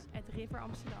tag ons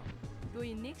 @riveramsterdam. Wil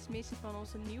je niks missen van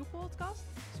onze nieuwe podcast?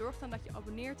 Zorg dan dat je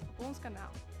abonneert op ons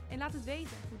kanaal. En laat het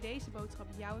weten hoe deze boodschap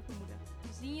jou heeft bemoedigd.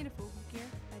 We zien je de volgende keer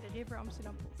bij de River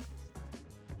Amsterdam podcast.